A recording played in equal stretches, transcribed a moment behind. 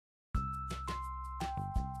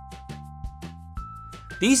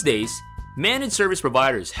These days, managed service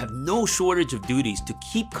providers have no shortage of duties to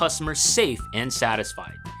keep customers safe and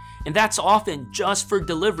satisfied. And that's often just for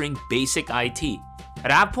delivering basic IT.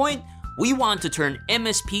 At AvePoint, we want to turn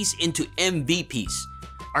MSPs into MVPs.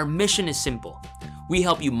 Our mission is simple. We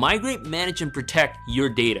help you migrate, manage, and protect your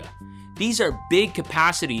data. These are big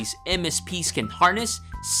capacities MSPs can harness,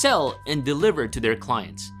 sell, and deliver to their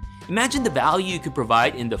clients. Imagine the value you could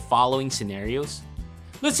provide in the following scenarios.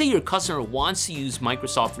 Let's say your customer wants to use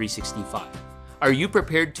Microsoft 365. Are you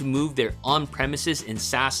prepared to move their on-premises and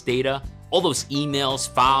SaaS data, all those emails,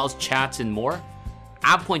 files, chats, and more?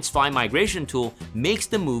 AvePoint's Fly Migration tool makes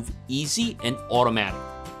the move easy and automatic.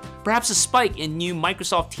 Perhaps a spike in new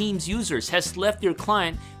Microsoft Teams users has left your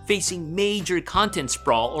client facing major content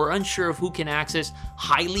sprawl or unsure of who can access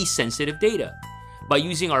highly sensitive data. By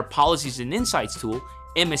using our Policies and Insights tool,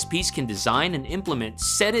 MSPs can design and implement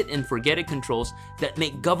set it and forget it controls that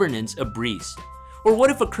make governance a breeze. Or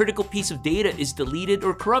what if a critical piece of data is deleted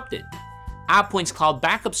or corrupted? AvePoint's Cloud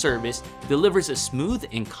Backup service delivers a smooth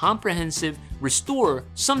and comprehensive restore,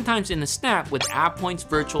 sometimes in a snap, with AvePoint's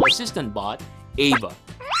virtual assistant bot, Ava.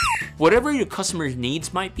 Whatever your customer's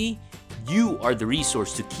needs might be, you are the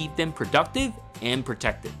resource to keep them productive and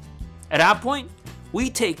protected. At AvePoint, we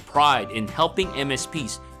take pride in helping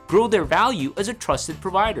MSPs grow their value as a trusted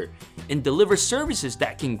provider and deliver services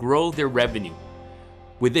that can grow their revenue.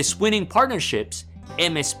 With this winning partnerships,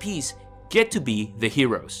 MSPs get to be the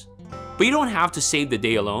heroes. But you don't have to save the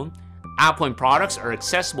day alone. AvePoint products are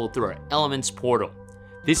accessible through our Elements portal.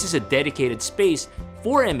 This is a dedicated space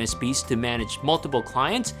for MSPs to manage multiple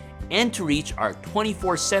clients and to reach our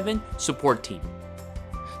 24/7 support team.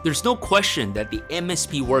 There's no question that the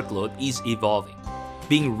MSP workload is evolving.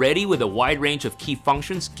 Being ready with a wide range of key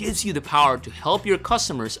functions gives you the power to help your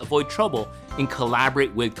customers avoid trouble and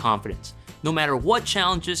collaborate with confidence, no matter what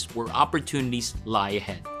challenges or opportunities lie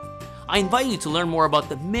ahead. I invite you to learn more about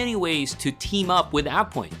the many ways to team up with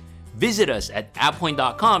AvePoint. Visit us at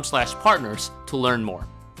avepoint.com/partners to learn more.